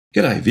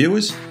G'day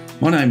viewers,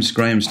 my name's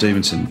Graeme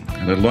Stevenson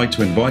and I'd like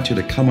to invite you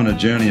to come on a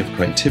journey of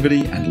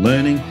creativity and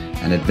learning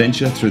and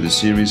adventure through the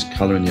series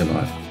Colour in Your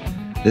Life.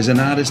 There's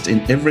an artist in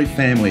every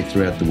family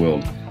throughout the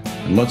world,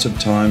 and lots of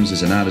times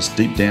there's an artist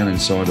deep down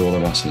inside all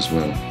of us as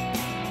well.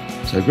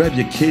 So grab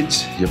your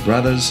kids, your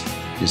brothers,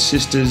 your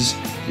sisters,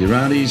 your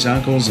aunties,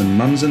 uncles and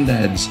mums and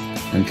dads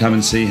and come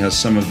and see how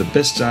some of the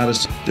best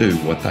artists do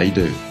what they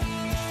do.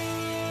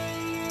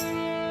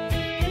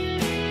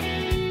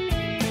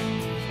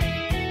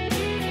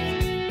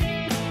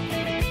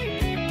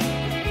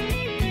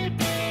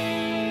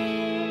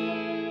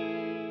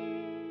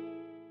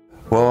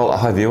 Well,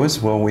 hi viewers.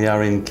 Well, we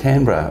are in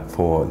Canberra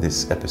for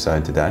this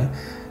episode today,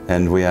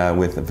 and we are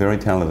with a very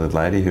talented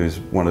lady who's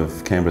one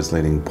of Canberra's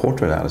leading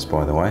portrait artists,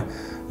 by the way,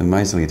 an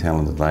amazingly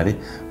talented lady,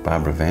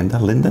 Barbara Vander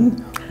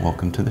Linden.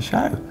 Welcome to the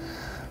show.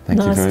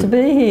 Nice to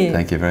be here.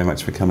 Thank you very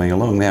much for coming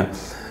along. Now,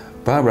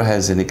 Barbara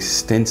has an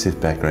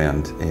extensive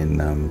background in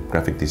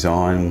graphic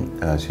design.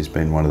 She's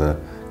been one of the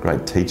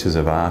great teachers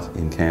of art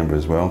in Canberra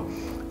as well,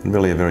 and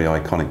really a very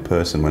iconic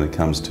person when it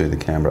comes to the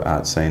Canberra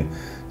art scene.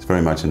 It's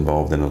very much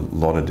involved in a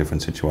lot of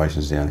different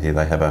situations down here.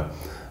 They have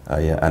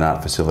an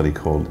art facility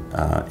called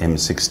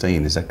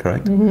M16, is that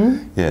correct?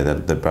 Mm-hmm. Yeah,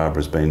 that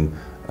Barbara's been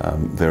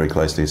very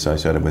closely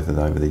associated with it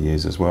over the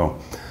years as well.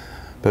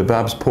 But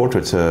Barb's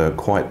portraits are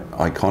quite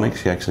iconic.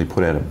 She actually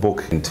put out a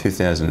book in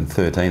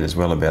 2013 as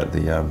well about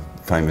the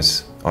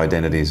famous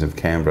identities of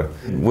Canberra.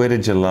 Where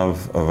did your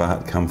love of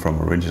art come from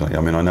originally?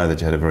 I mean, I know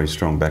that you had a very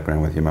strong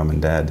background with your mum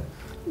and dad.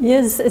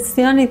 Yes, it's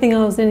the only thing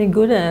I was any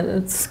good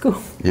at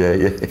school.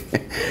 Yeah.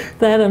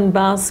 That and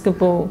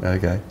basketball.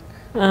 Okay.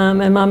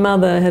 And my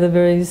mother had a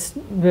very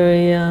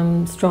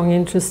strong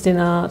interest in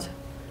art,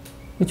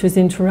 which was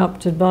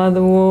interrupted by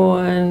the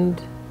war,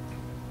 and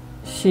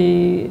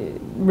she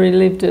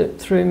relived it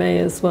through me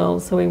as well,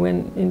 so we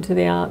went into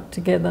the art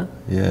together.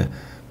 Yeah,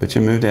 but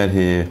you moved out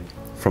here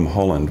from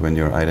Holland when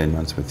you were 18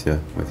 months with your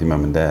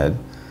mum and dad,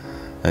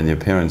 and your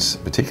parents,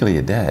 particularly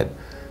your dad,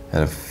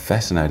 had a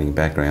fascinating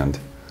background.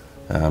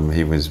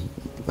 He was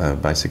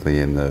basically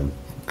in the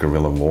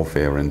guerrilla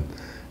warfare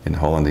in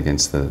Holland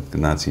against the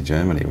Nazi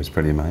Germany. It was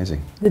pretty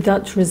amazing. The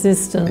Dutch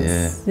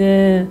resistance.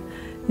 Yeah.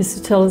 Used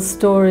to tell us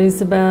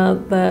stories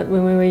about that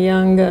when we were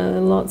younger,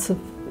 lots of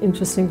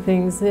interesting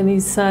things. And he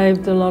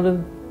saved a lot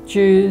of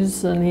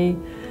Jews, and he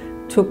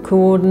took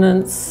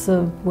coordinates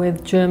of where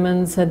the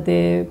Germans had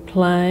their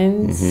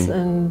planes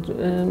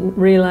and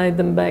relayed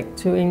them back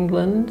to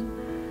England.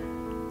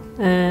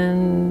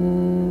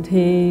 And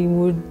he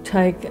would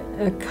take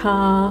a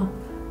car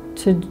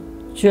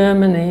to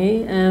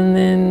Germany, and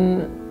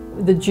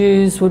then the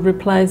Jews would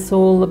replace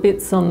all the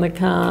bits on the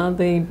car,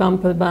 the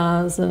bumper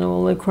bars and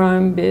all the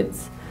chrome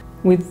bits,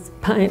 with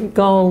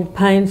gold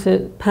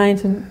painted.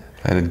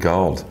 Painted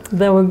gold?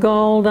 They were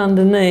gold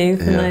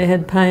underneath, and they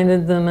had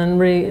painted them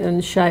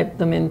and shaped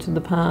them into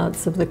the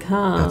parts of the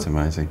car. That's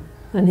amazing.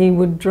 And he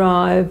would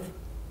drive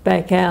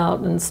back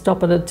out and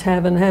stop at a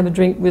tavern, have a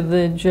drink with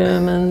the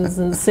Germans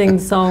and sing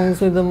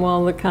songs with them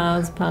while the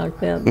car's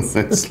parked out. It's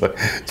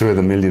worth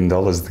 $1 million,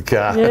 the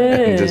car.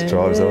 Yeah, he just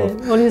drives off.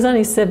 Well, he was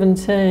only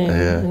 17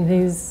 and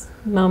his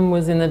mum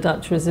was in the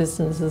Dutch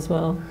resistance as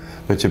well.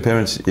 But your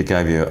parents, it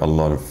gave you a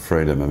lot of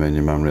freedom. I mean,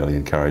 your mum really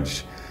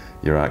encouraged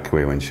your art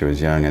career when she was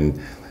young, and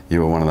you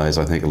were one of those,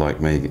 I think, like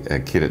me, a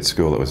kid at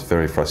school that was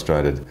very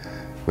frustrated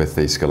with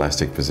the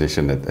scholastic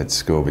position at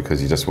school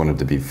because you just wanted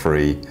to be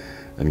free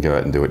and go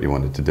out and do what you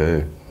wanted to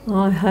do.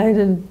 I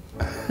hated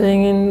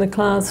being in the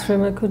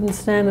classroom. I couldn't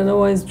stand it,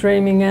 always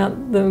looking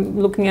out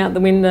the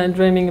window,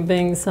 dreaming of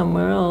being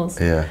somewhere else.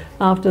 Yeah.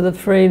 After the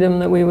freedom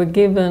that we were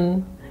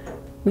given,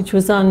 which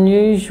was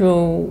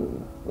unusual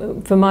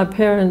for my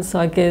parents,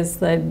 I guess.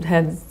 They'd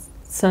had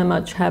so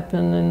much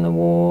happen in the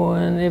war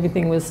and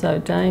everything was so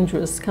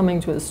dangerous. Coming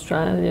to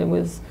Australia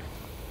was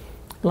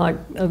like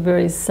a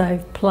very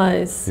safe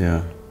place.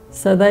 Yeah.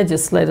 So they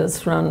just let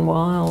us run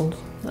wild.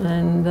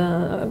 And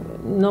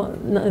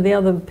the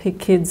other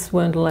kids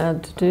weren't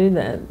allowed to do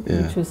that,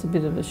 which was a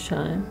bit of a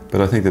shame.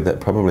 But I think that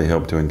probably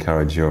helped to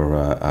encourage your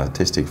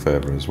artistic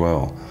fervour as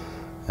well.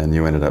 And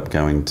you ended up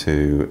going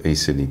to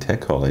East Sydney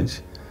Tech College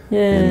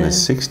in the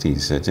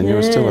 60s, and you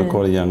were still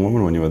quite a young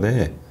woman when you were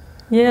there.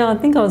 Yeah, I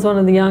think I was one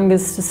of the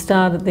youngest to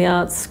start at the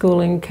art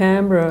school in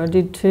Canberra. I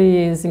did 2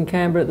 years in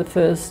Canberra at the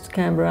first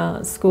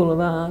Canberra School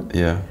of Art.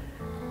 Yeah.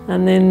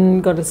 And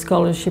then got a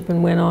scholarship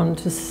and went on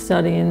to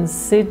study in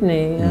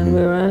Sydney, and we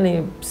were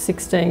only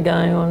 16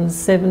 going on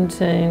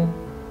 17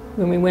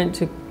 when we went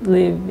to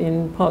live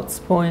in Potts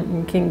Point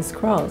and King's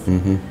Cross,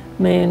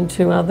 me and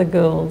 2 other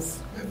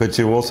girls. But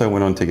you also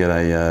went on to get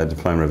a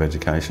Diploma of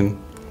Education.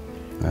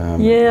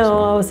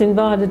 Well, I was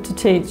invited to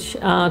teach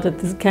art at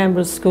the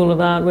Canberra School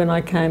of Art when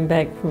I came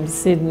back from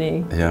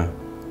Sydney. Yeah.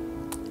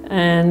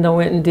 And I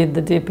went and did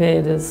the Dip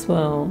Ed as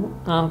well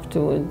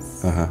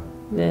afterwards.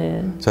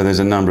 Yeah. So there's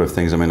a number of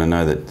things. I mean, I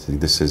know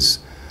that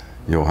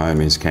your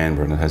home is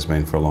Canberra, and it has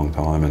been for a long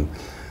time,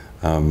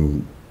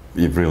 and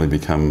you've really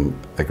become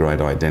a great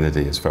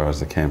identity as far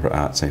as the Canberra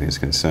art scene is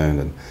concerned,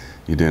 and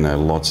you do know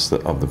lots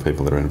of the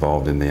people that are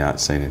involved in the art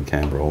scene in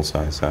Canberra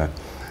also. So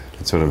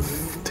it sort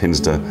of tends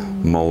to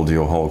mould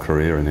your whole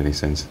career in any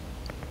sense.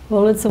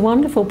 Well, it's a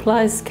wonderful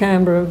place,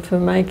 Canberra, for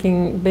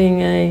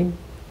being a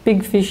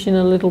big fish in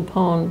a little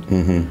pond.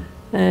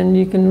 And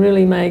you can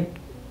really make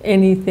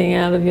anything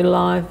out of your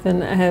life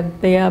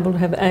and be able to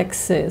have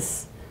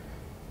access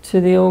to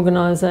the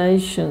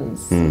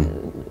organisations.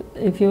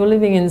 If you were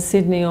living in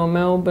Sydney or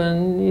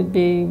Melbourne, you'd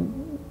be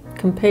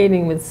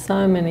competing with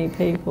so many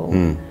people.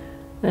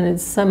 And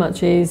it's so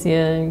much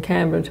easier in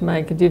Canberra to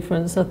make a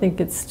difference. I think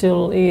it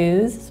still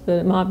is, but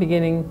it might be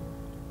getting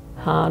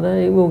harder.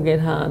 It will get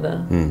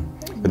harder.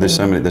 But there's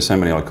so many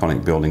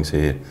iconic buildings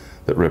here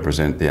that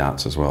represent the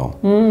arts as well.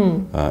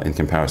 In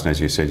comparison, as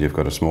you said, you've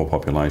got a small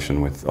population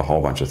with a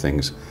whole bunch of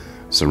things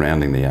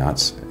surrounding the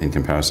arts in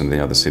comparison to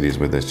the other cities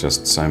where there's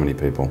just so many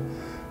people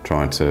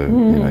trying to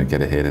you know,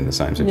 get ahead in the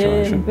same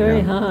situation. Yeah,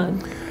 very hard.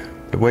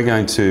 But we're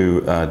going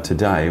to,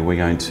 today, we're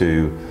going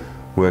to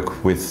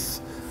work with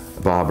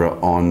Barbara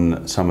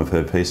on some of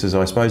her pieces.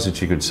 I suppose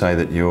that you could say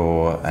that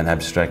you're an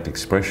abstract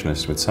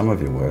expressionist with some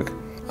of your work.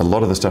 A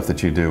lot of the stuff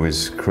that you do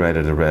is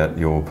created around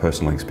your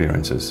personal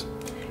experiences.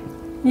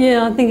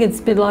 Yeah, I think it's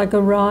a bit like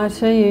a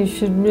writer. You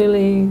should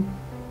really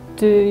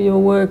do your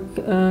work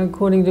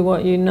according to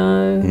what you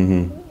know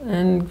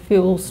and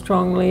feel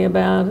strongly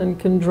about and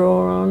can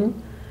draw on,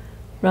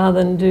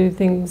 rather than do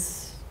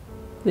things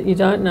that you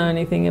don't know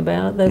anything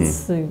about.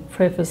 That's the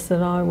preface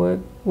that I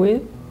work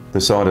with. The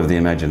side of the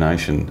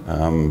imagination,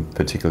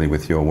 particularly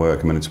with your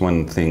work, I mean, it's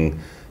one thing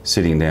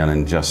sitting down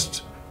and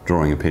just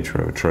drawing a picture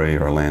of a tree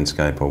or a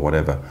landscape or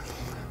whatever,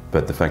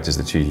 but the fact is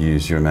that you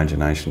use your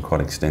imagination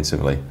quite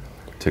extensively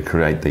to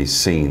create these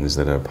scenes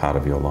that are part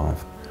of your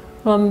life.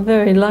 Well, I'm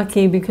very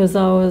lucky because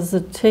I was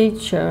a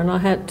teacher and I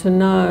had to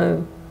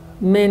know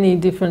many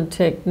different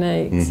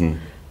techniques.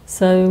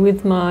 So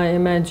with my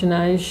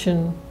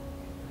imagination,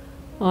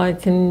 I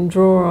can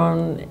draw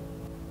on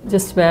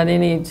just about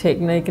any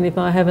technique, and if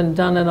I haven't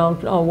done it,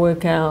 I'll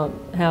work out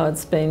how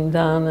it's been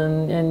done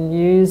and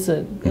use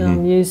it. And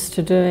I'm used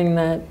to doing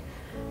that,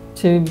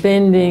 to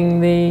bending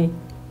the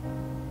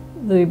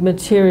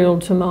material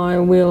to my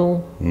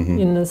will,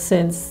 in the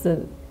sense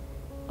that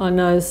I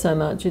know so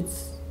much.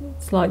 It's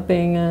like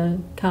being a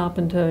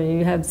carpenter.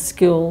 You have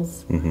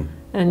skills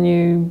and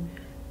you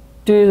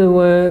do the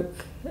work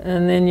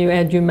and then you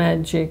add your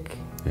magic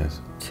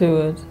to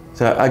it.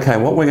 So, okay,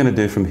 what we're going to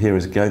do from here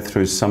is go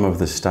through some of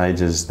the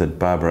stages that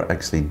Barbara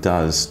actually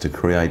does to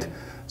create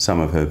some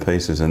of her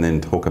pieces, and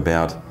then talk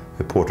about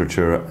her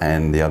portraiture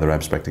and the other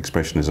abstract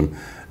expressionism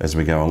as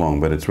we go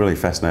along. But it's really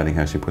fascinating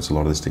how she puts a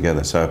lot of this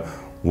together. So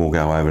we'll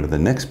go over to the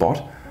next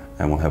spot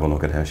and we'll have a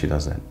look at how she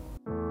does that.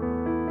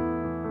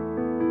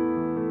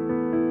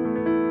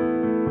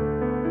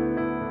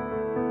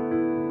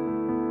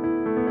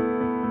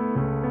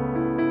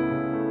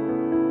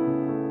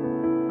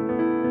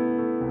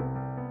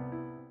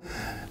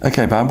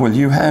 Okay, Barb, well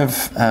you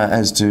have,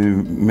 as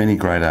do many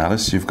great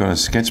artists, you've got a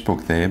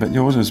sketchbook there, but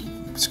yours is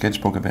a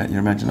sketchbook about your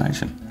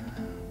imagination.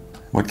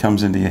 What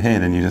comes into your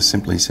head, and you just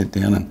simply sit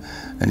down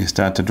and you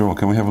start to draw.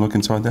 Can we have a look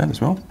inside that as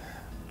well?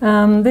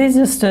 There's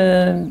just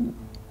a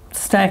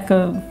stack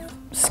of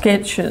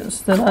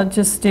sketches that I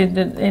just did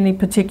at any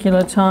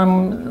particular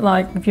time,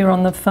 like if you're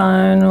on the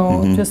phone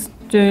or just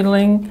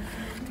doodling.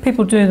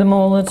 People do them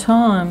all the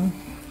time,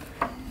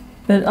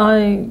 but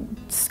I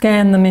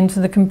scan them into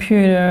the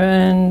computer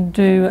and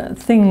do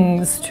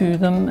things to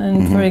them.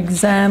 And for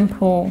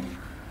example,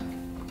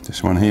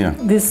 this one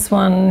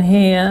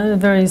here, a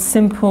very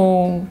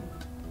simple,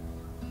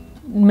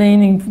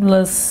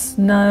 meaningless,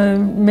 no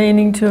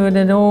meaning to it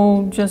at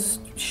all, just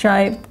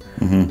shape,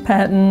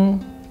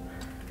 pattern,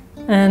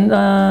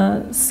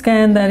 and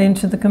scanned that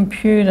into the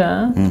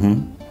computer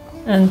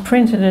and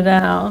printed it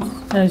out,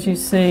 as you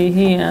see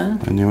here.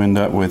 And you end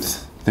up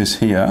with this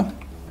here.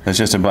 It's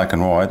just a black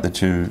and white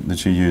that you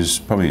use,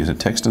 probably as a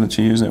texter that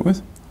you use that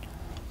with?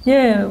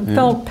 Yeah,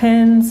 felt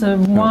pens are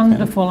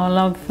wonderful. I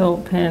love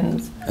felt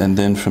pens. And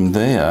then from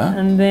there...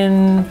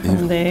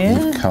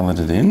 You've coloured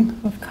it in.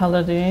 I've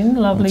coloured in,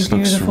 lovely, beautiful.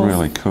 Which looks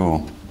really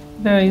cool.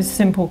 Very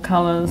simple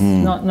colours,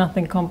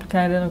 nothing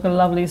complicated. I've got a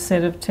lovely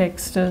set of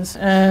textures.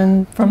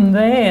 And from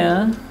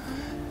there...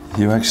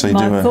 You actually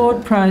my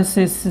thought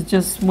process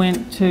just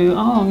went to,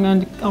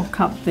 I'll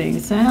cut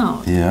these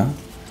out. Yeah.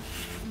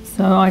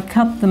 So I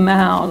cut them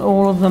out,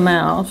 all of them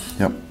out.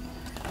 Yep.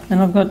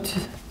 And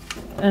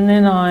and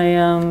then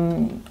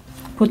I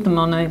put them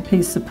on a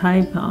piece of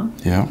paper.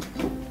 Yeah.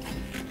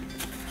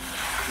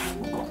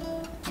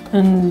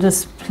 And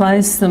just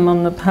place them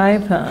on the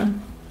paper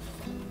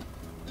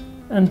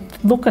and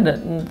look at it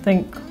and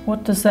think,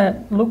 what does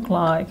that look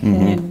like?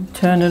 And you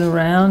turn it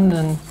around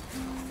and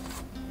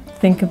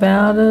think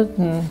about it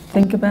and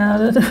think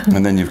about it.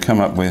 And then you've come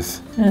up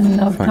with,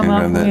 you've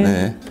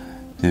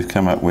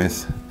come up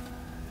with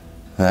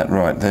that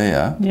right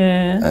there.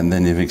 Yeah. And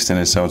then you've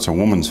extended so it's a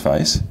woman's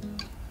face.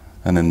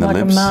 And then the lips.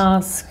 Like a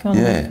mask on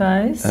the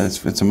face.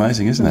 It's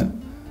amazing, isn't it?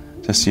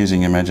 Just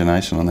using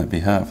imagination on that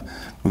behalf.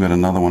 We've got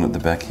another one at the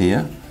back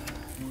here,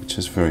 which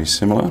is very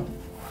similar.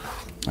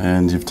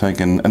 And you've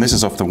taken, and this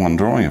is off the one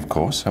drawing, of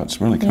course, so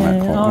it's really come out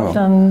quite well. I've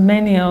done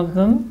many of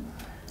them.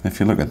 If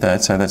you look at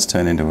that, so that's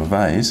turned into a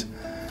vase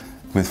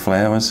with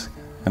flowers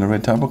and a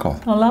red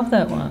tablecloth. I love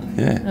that one.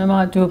 Yeah. I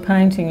might do a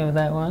painting of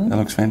that one. That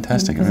looks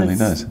fantastic, it really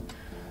does.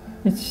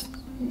 It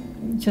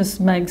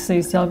just makes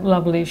these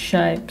lovely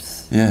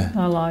shapes. Yeah.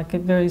 I like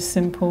it, very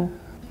simple.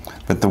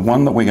 But the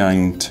one that we're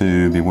going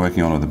to be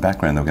working on, or the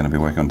background that we're going to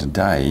be working on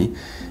today,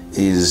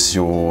 is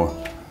your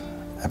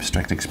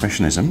abstract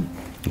expressionism.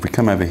 If we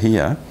come over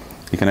here,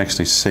 you can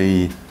actually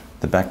see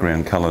the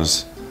background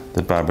colours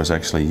that Barbara's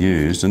actually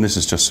used, and this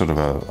is just sort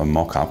of a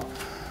mock-up.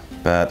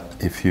 But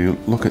if you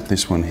look at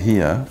this one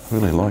here, I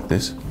really like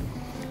this.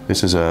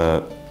 This is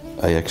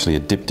actually a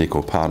diptych,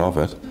 or part of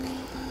it,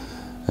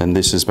 and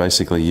this is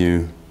basically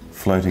you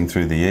floating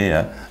through the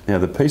air. Now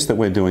the piece that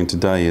we're doing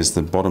today is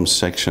the bottom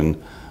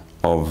section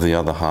of the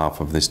other half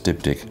of this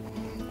diptych,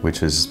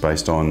 which is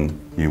based on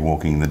you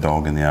walking the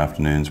dog in the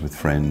afternoons with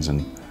friends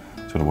and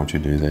sort of what you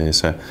do there.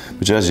 So,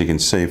 which, as you can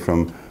see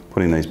from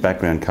putting these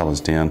background colours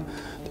down,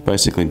 to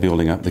basically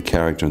building up the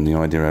character and the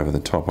idea over the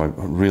top. I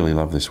really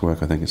love this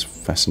work. I think it's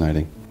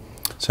fascinating.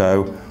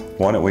 So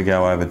why don't we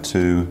go over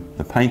to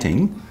the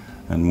painting,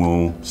 and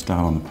we'll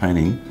start on the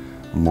painting,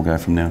 and we'll go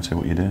from now and see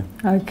what you do.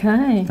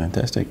 Okay.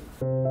 Fantastic.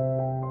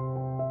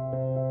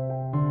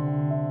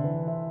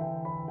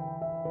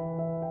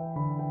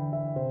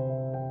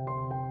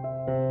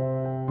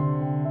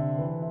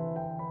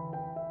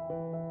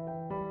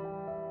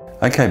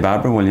 Okay,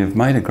 Barbara, well, you've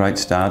made a great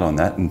start on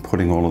that and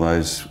putting all of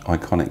those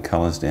iconic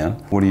colours down.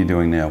 What are you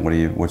doing now?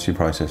 What's your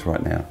process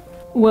right now?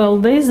 Well,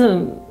 these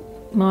are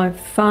my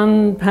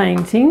fun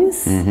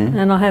paintings,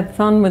 and I have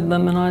fun with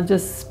them, and I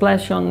just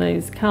splash on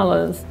these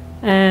colours.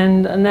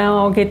 And now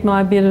I'll get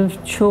my bit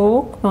of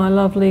chalk, my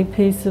lovely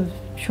piece of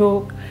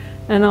chalk,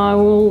 and I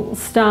will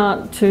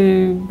start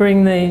to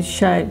bring these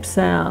shapes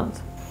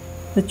out.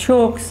 The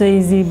chalk's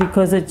easy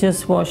because it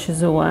just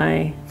washes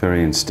away.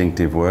 Very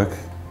instinctive work.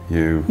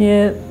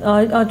 Yeah,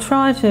 I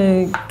try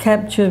to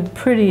capture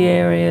pretty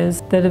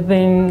areas that have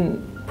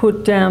been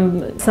put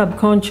down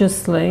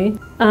subconsciously.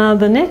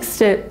 The next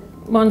step,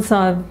 once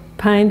I've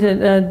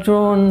painted,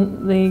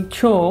 drawn the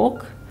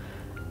chalk,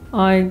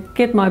 I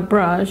get my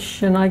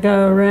brush and I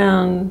go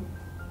around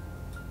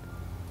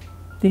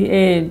the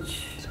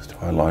edge. Just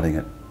highlighting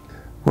it.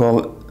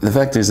 Well, the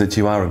fact is that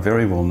you are a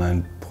very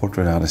well-known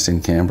portrait artist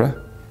in Canberra,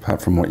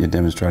 apart from what you're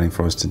demonstrating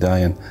for us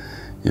today, and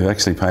you've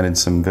actually painted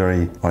some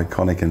very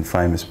iconic and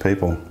famous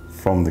people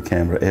from the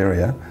Canberra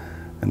area,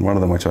 and one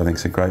of them, which I think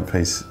is a great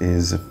piece,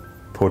 is a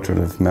portrait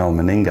of Mal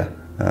Meninga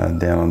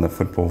down on the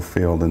football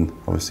field. And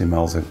obviously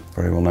Mal's a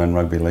very well-known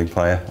rugby league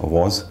player, or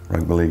was a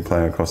rugby league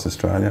player across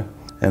Australia.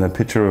 And a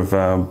picture of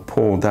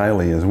Paul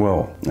Daly as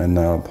well, and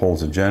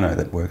Paul's a journo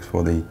that works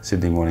for the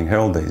Sydney Morning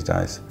Herald these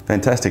days.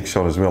 Fantastic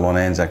shot as well on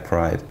Anzac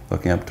Parade,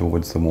 looking up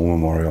towards the War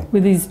Memorial.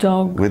 With his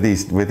dog. With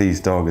his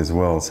dog as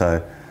well.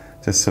 So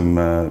just some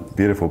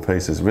beautiful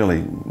pieces,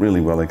 really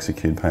well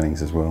executed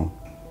paintings as well.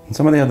 And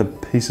some of the other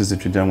pieces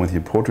that you've done with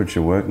your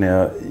portraiture work,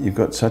 now you've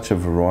got such a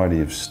variety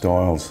of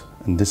styles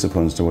and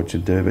disciplines to what you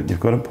do, but you've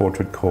got a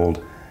portrait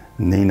called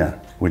Nina,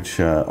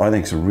 which I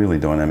think is a really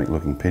dynamic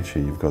looking picture.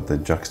 You've got the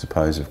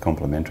juxtapose of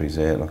complementaries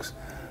there, it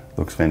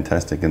looks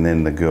fantastic. And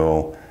then the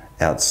girl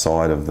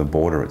outside of the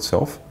border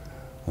itself,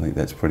 I think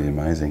that's pretty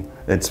amazing.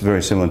 It's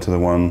very similar to the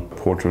one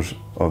portrait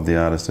of the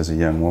artist as a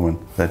young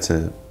woman. That's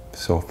a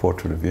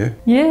self-portrait of you?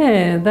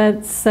 Yeah,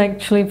 that's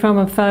actually from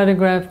a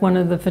photograph one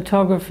of the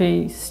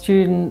photography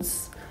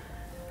students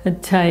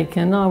had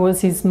taken. I was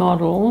his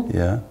model.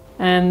 Yeah.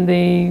 And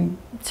the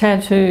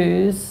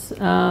tattoos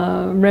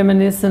are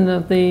reminiscent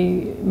of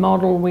the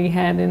model we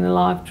had in the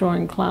life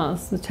drawing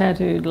class, the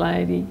tattooed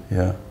lady.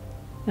 Yeah.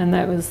 And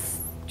that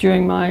was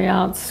during my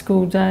art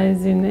school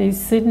days in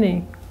East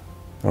Sydney.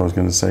 I was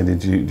going to say,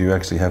 do you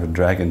actually have a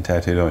dragon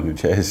tattooed on your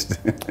chest?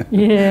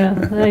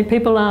 Yeah,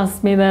 people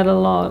ask me that a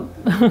lot.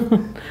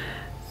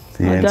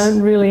 I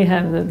don't really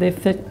have that, they're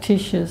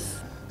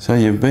fictitious. So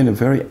you've been a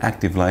very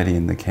active lady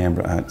in the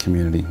Canberra art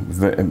community,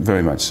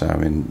 very much so,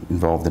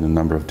 involved in a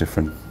number of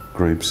different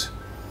groups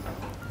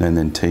and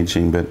then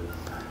teaching, but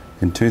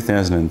in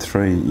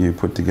 2003 you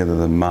put together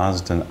the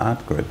Marsden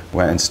Art Group,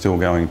 and still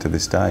going to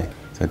this day.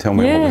 So tell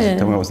me,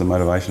 what was the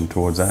motivation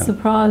towards that?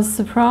 Surprise,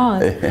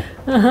 surprise.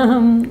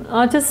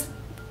 I just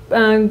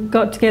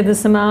got together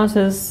some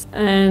artists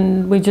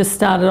and we just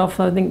started off,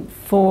 I think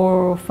 4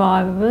 or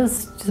 5 of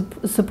us,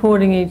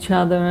 supporting each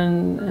other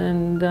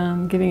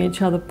and giving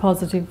each other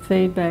positive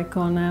feedback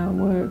on our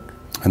work.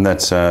 And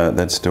that's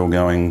still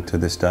going to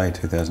this day,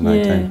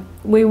 2018? Yeah.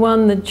 We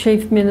won the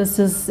Chief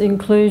Minister's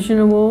Inclusion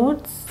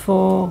Awards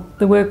for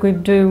the work we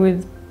do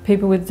with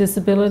people with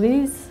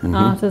disabilities,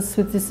 artists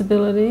with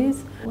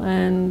disabilities,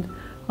 and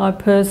I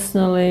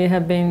personally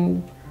have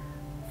been,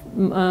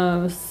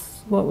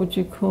 what would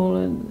you call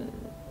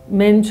it,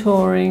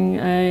 mentoring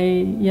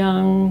a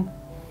young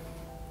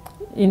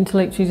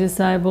intellectually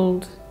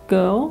disabled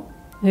girl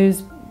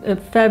who's a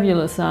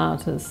fabulous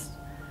artist.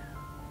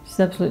 She's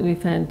absolutely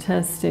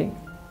fantastic.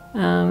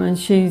 and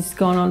she's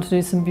gone on to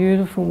do some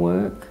beautiful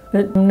work.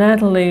 But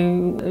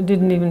Natalie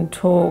didn't even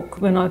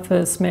talk when I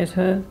first met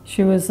her.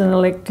 She was an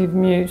elective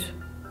mute,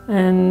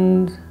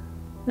 and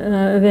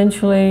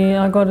eventually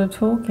I got her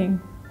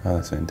talking. Oh,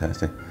 that's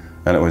fantastic.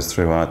 And it was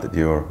through art that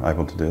you were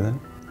able to do that?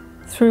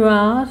 Through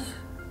art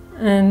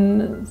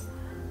and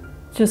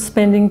just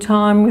spending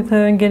time with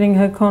her and getting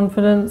her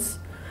confidence.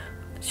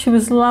 She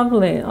was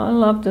lovely. I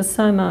loved her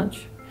so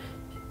much.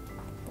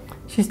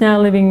 She's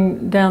now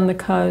living down the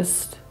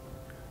coast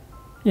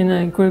in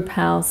a group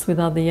house with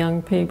other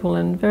young people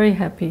and very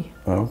happy.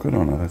 Oh, good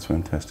on her. That's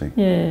fantastic.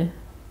 Yeah.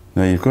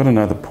 Now, you've got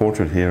another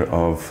portrait here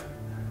of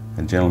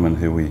a gentleman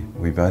who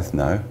we both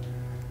know,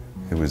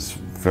 who was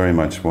very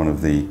much one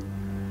of the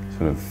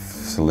sort of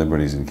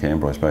celebrities in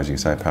Canberra, I suppose you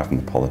could say, apart from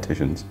the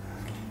politicians,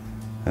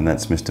 and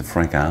that's Mr.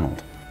 Frank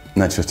Arnold.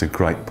 And that's just a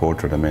great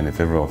portrait. I mean, if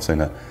ever I've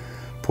seen a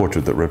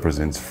portrait that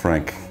represents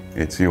Frank,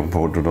 it's your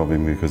portrait of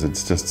him, because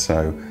it's just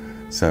so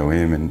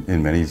him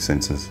in many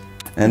senses.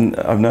 And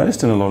I've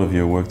noticed in a lot of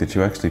your work that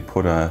you actually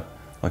put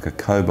like a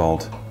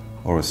cobalt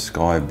or a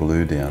sky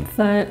blue down.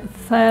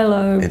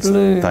 Phthalo blue. It's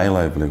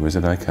phthalo blue, is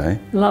it? Okay.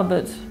 Love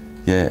it.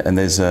 Yeah, and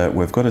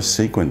we've got a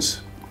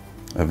sequence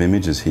of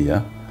images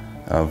here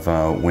of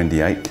Wendy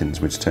Aitkins,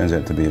 which turns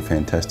out to be a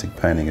fantastic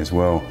painting as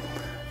well.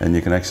 And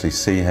you can actually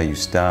see how you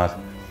start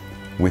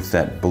with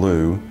that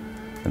blue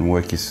and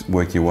work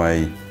your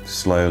way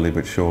slowly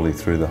but surely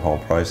through the whole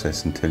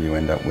process until you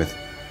end up with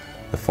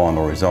the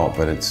final result.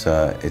 But it's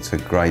a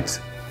great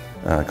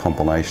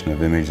compilation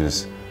of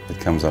images that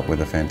comes up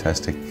with a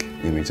fantastic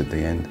image at the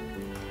end.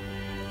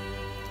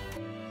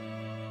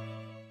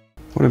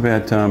 What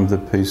about the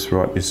piece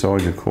right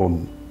beside you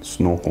called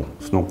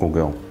Snorkel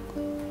Girl?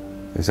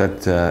 Is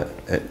that,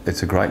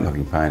 it's a great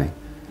looking painting.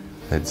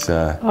 It's,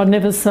 I'd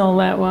never sell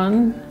that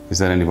one. Is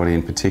that anybody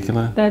in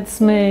particular? That's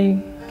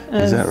me.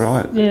 Is that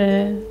right?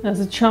 Yeah, as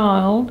a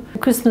child.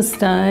 Christmas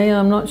Day,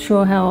 I'm not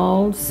sure how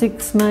old,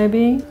 6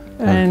 maybe,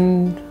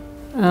 and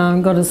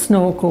got a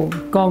snorkel,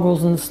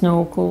 goggles and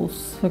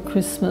snorkels for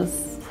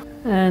Christmas.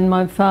 And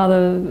my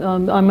father,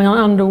 I'm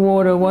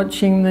underwater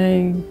watching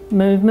the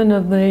movement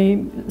of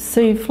the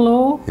sea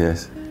floor.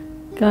 Yes.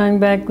 Going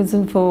backwards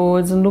and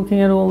forwards and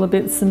looking at all the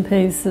bits and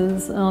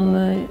pieces on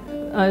the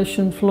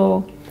ocean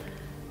floor.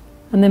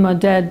 And then my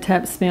dad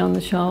taps me on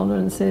the shoulder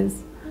and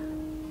says,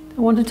 I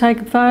want to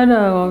take a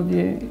photo of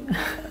you.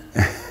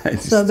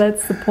 So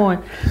that's the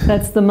point.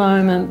 That's the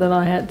moment that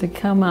I had to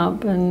come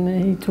up,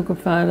 and he took a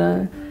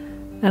photo.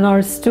 And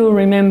I still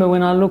remember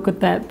when I look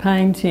at that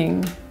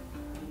painting,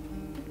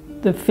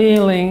 the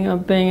feeling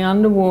of being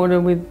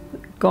underwater with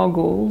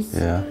goggles,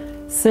 yeah,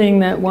 seeing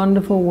that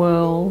wonderful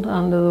world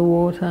under the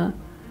water,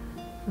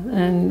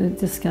 and it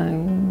just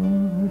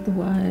going with the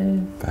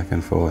waves. Back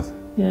and forth.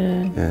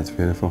 Yeah. Yeah, it's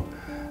beautiful.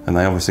 And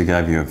they obviously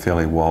gave you a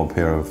fairly wild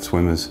pair of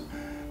swimmers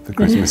for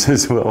Christmas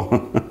as well.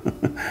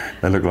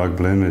 They look like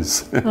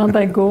bloomers. Aren't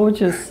they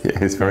gorgeous?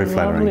 Yeah, it's very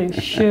flattering.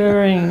 Lovely,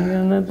 shearing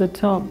and at the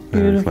top, beautiful.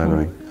 Very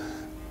flattering.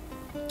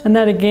 And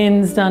that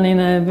again's done in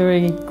a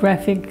very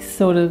graphic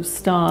sort of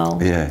style.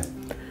 Yeah.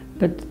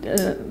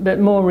 But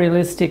more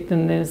realistic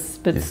than this,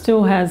 but yes,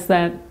 still has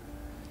that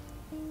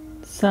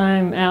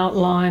same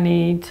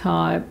outline-y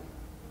type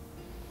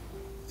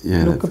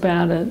look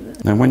about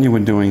it. Now, when you were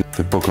doing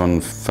the book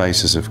on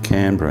Faces of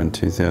Canberra in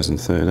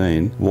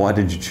 2013, why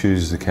did you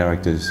choose the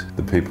characters,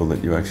 the people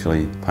that you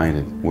actually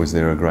painted? Was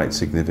there a great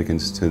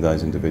significance to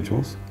those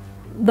individuals?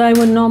 They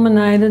were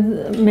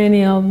nominated,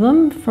 many of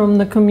them, from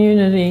the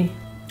community.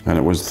 And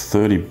it was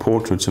 30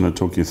 portraits, and it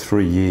took you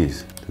 3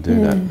 years to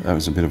do that. That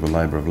was a bit of a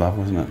labour of love,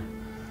 wasn't it?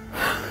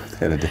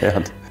 Without a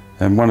doubt.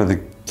 And one of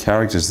the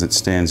characters that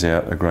stands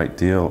out a great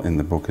deal in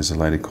the book is a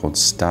lady called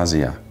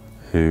Stasia,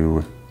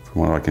 who,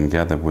 from what I can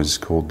gather, was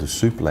called the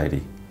Soup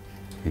Lady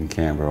in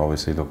Canberra.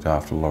 Obviously looked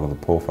after a lot of the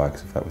poor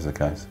folks, if that was the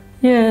case.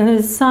 Yeah,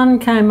 her son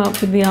came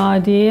up with the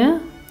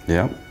idea.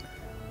 Yeah.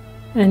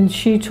 And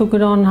she took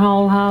it on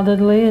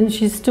wholeheartedly, and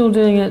she's still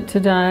doing it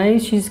today.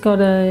 She's got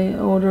an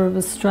Order of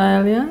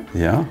Australia.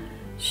 Yeah.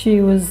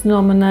 She was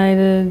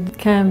nominated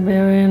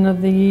Canberrian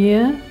of the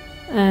Year,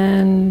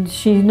 and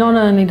she not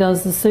only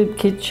does the soup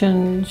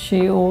kitchen,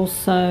 she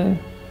also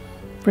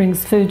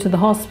brings food to the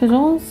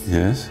hospitals.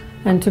 Yes.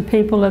 And to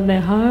people at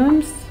their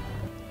homes.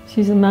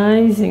 She's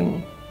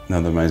amazing.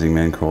 Another amazing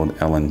man called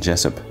Alan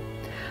Jessup,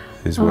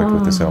 who's worked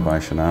with the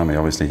Salvation Army.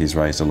 Obviously he's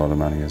raised a lot of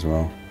money as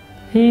well.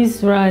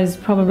 He's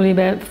raised probably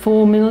about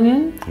 4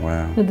 million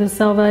with the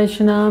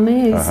Salvation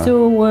Army. He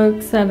still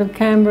works out of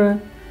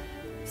Canberra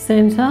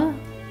Centre.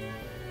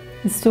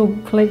 He's still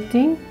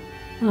collecting.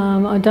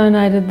 I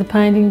donated the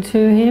painting to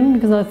him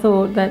because I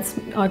thought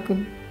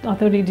I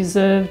thought he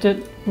deserved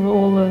it for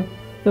all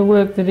the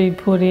work that he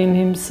put in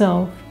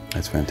himself.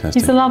 That's fantastic.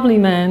 He's a lovely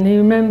man. He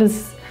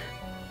remembers,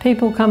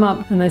 people come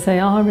up and they say,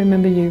 oh, I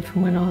remember you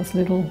from when I was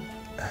little.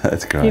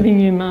 That's great. Giving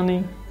you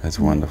money. That's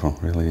wonderful,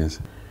 it really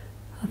is.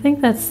 I think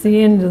that's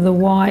the end of the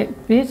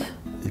white bit.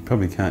 You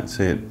probably can't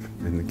see it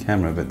in the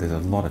camera, but there's a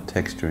lot of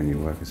texture in your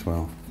work as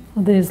well.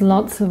 There's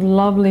lots of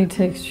lovely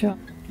texture.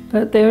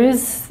 But there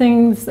is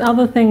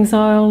other things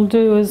I'll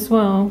do as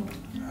well.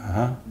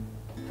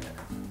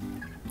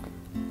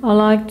 I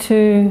like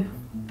to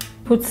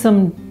put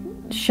some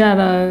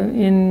shadow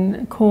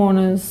in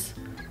corners.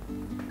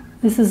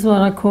 This is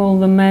what I call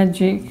the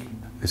magic.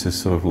 This is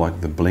sort of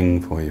like the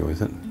bling for you,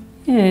 is it?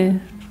 Yeah,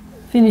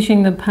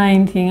 finishing the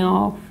painting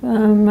off,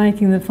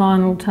 making the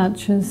final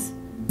touches.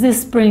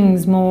 This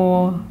brings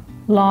more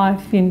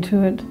life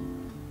into it.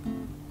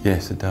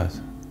 Yes, it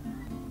does.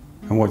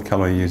 And what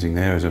colour are you using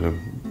there? Is it a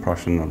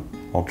Prussian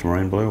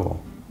ultramarine blue or?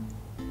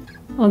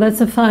 Oh,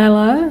 that's a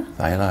phthalo.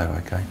 Phthalo,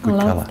 okay, good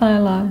colour. I love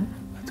phthalo.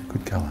 That's a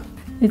good colour.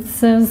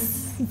 It's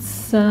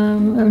a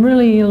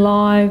really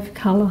live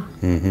colour.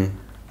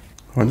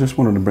 I just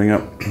wanted to bring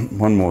up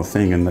one more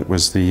thing, and that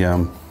was the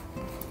there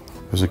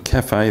was a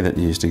cafe that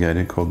you used to go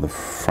to called the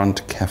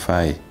Front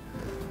Cafe.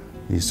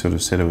 You sort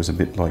of said it was a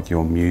bit like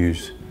your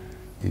muse.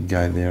 You'd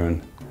go there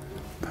and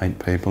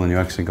paint people, and you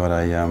actually got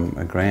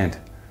a grant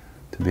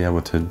to be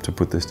able to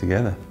put this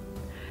together.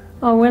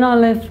 Oh, when I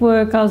left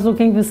work, I was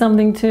looking for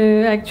something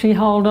to actually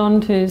hold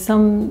on to,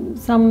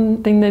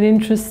 something that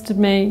interested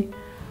me.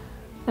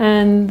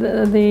 And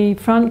the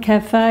Front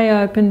Cafe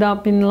opened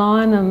up in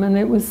Linden, and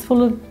it was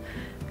full of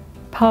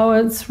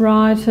poets,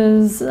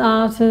 writers,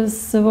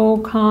 artists of all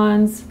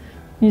kinds,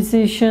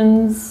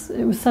 musicians.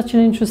 It was such an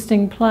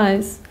interesting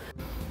place.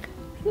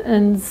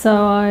 And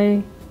so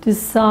I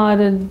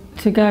decided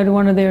to go to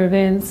one of their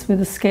events with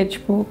a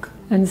sketchbook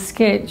and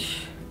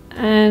sketch.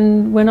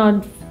 And when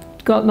I'd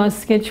got my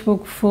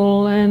sketchbook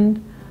full,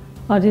 and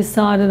I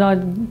decided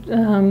I'd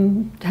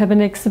have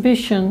an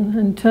exhibition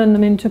and turn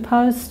them into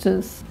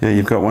posters. Yeah,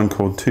 you've got one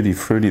called Tutti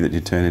Frutti that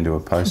you turn into a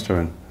poster,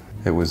 and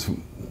it was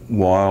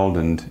Wild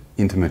and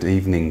Intimate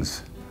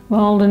Evenings.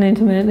 Wild and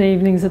Intimate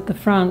Evenings at the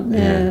front,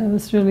 yeah, it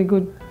was really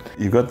good.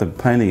 You've got the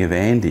painting of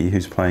Andy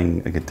who's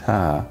playing a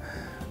guitar,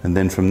 and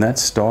then from that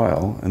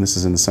style, and this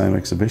is in the same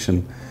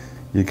exhibition,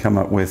 you come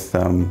up with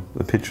a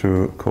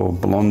picture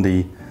called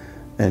Blondie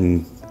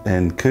and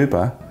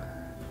Cooper,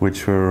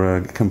 which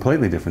were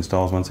completely different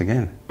styles once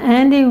again.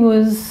 Andy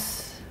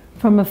was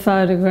from a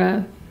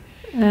photograph,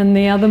 and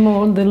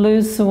the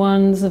looser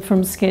ones are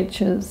from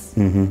sketches.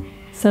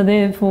 So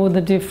therefore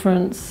the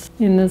difference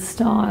in the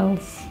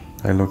styles.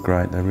 They look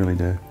great, they really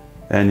do.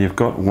 And you've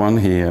got one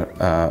here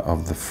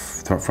of the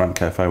Front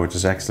Cafe, which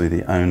is actually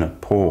the owner,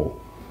 Paul,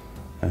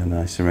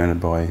 and surrounded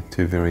by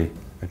two very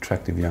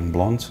attractive young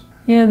blondes.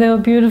 Yeah, they were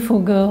beautiful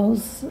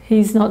girls.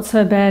 He's not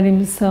so bad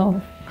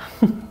himself.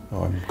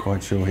 Oh, I'm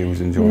quite sure he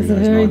was enjoying those nights.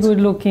 He's a very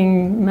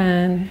good-looking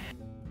man.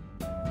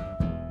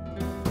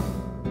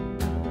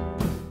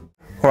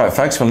 All right,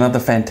 folks, well, another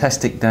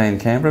fantastic day in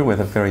Canberra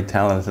with a very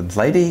talented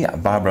lady,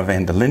 Barbara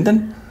van der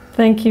Linden.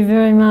 Thank you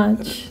very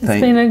much. It's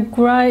been a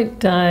great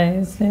day.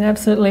 It's been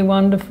absolutely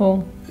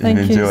wonderful.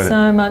 Thank you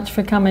so much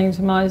for coming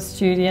to my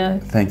studio.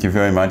 Thank you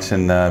very much,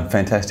 and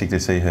fantastic to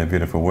see her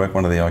beautiful work,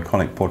 one of the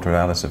iconic portrait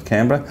artists of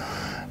Canberra.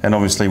 And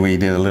obviously we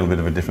did a little bit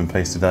of a different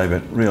piece today,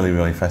 but really,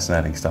 really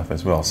fascinating stuff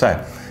as well.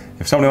 So,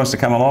 if somebody wants to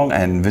come along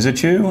and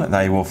visit you,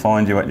 they will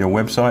find you at your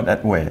website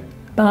at where?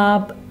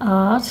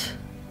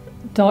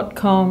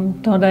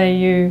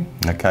 barbart.com.au.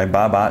 Okay,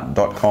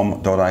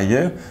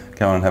 barbart.com.au.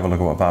 Go and have a look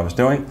at what Barbara's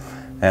doing.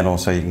 And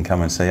also you can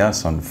come and see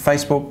us on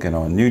Facebook and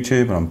on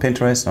YouTube and on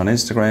Pinterest and on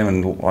Instagram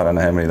and I don't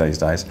know how many these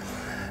days.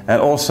 And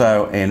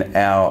also in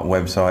our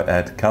website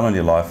at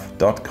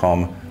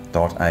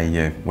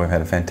colourinayourlife.com.au. We've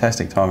had a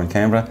fantastic time in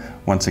Canberra.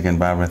 Once again,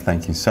 Barbara,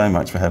 thank you so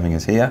much for having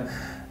us here.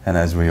 And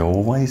as we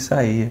always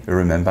say,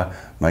 remember,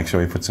 make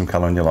sure you put some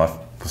colour in your life.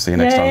 We'll see you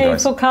next time,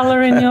 guys. Yay for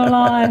colour in your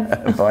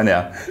life. Bye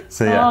now.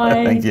 See ya.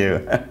 Bye. Thank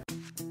you.